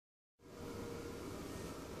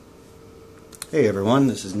Hey everyone,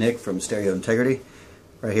 this is Nick from Stereo Integrity.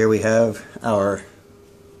 Right here we have our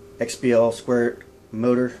XBL square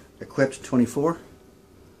motor equipped 24.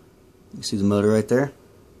 You see the motor right there.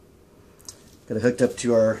 Got it hooked up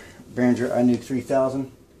to our Behringer iNuke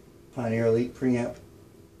 3000 Pioneer Elite preamp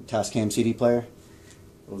Tascam CD player.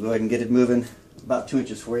 We'll go ahead and get it moving about 2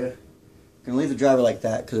 inches for you. I'm going to leave the driver like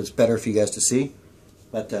that because it's better for you guys to see.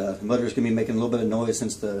 But the motor is going to be making a little bit of noise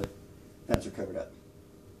since the vents are covered up.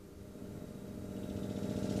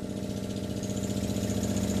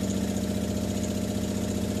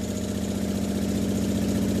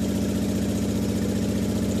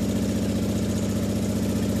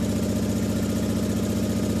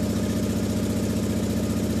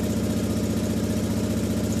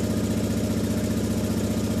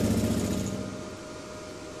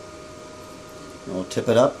 We'll tip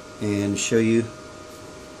it up and show you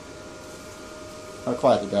how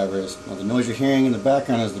quiet the driver is. Now the noise you're hearing in the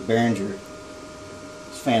background is the Behringer.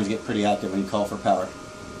 These fans get pretty active when you call for power.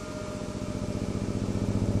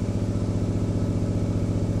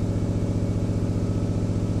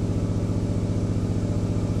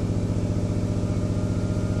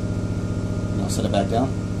 And I'll set it back down.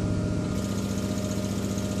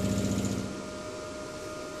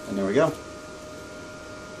 And there we go.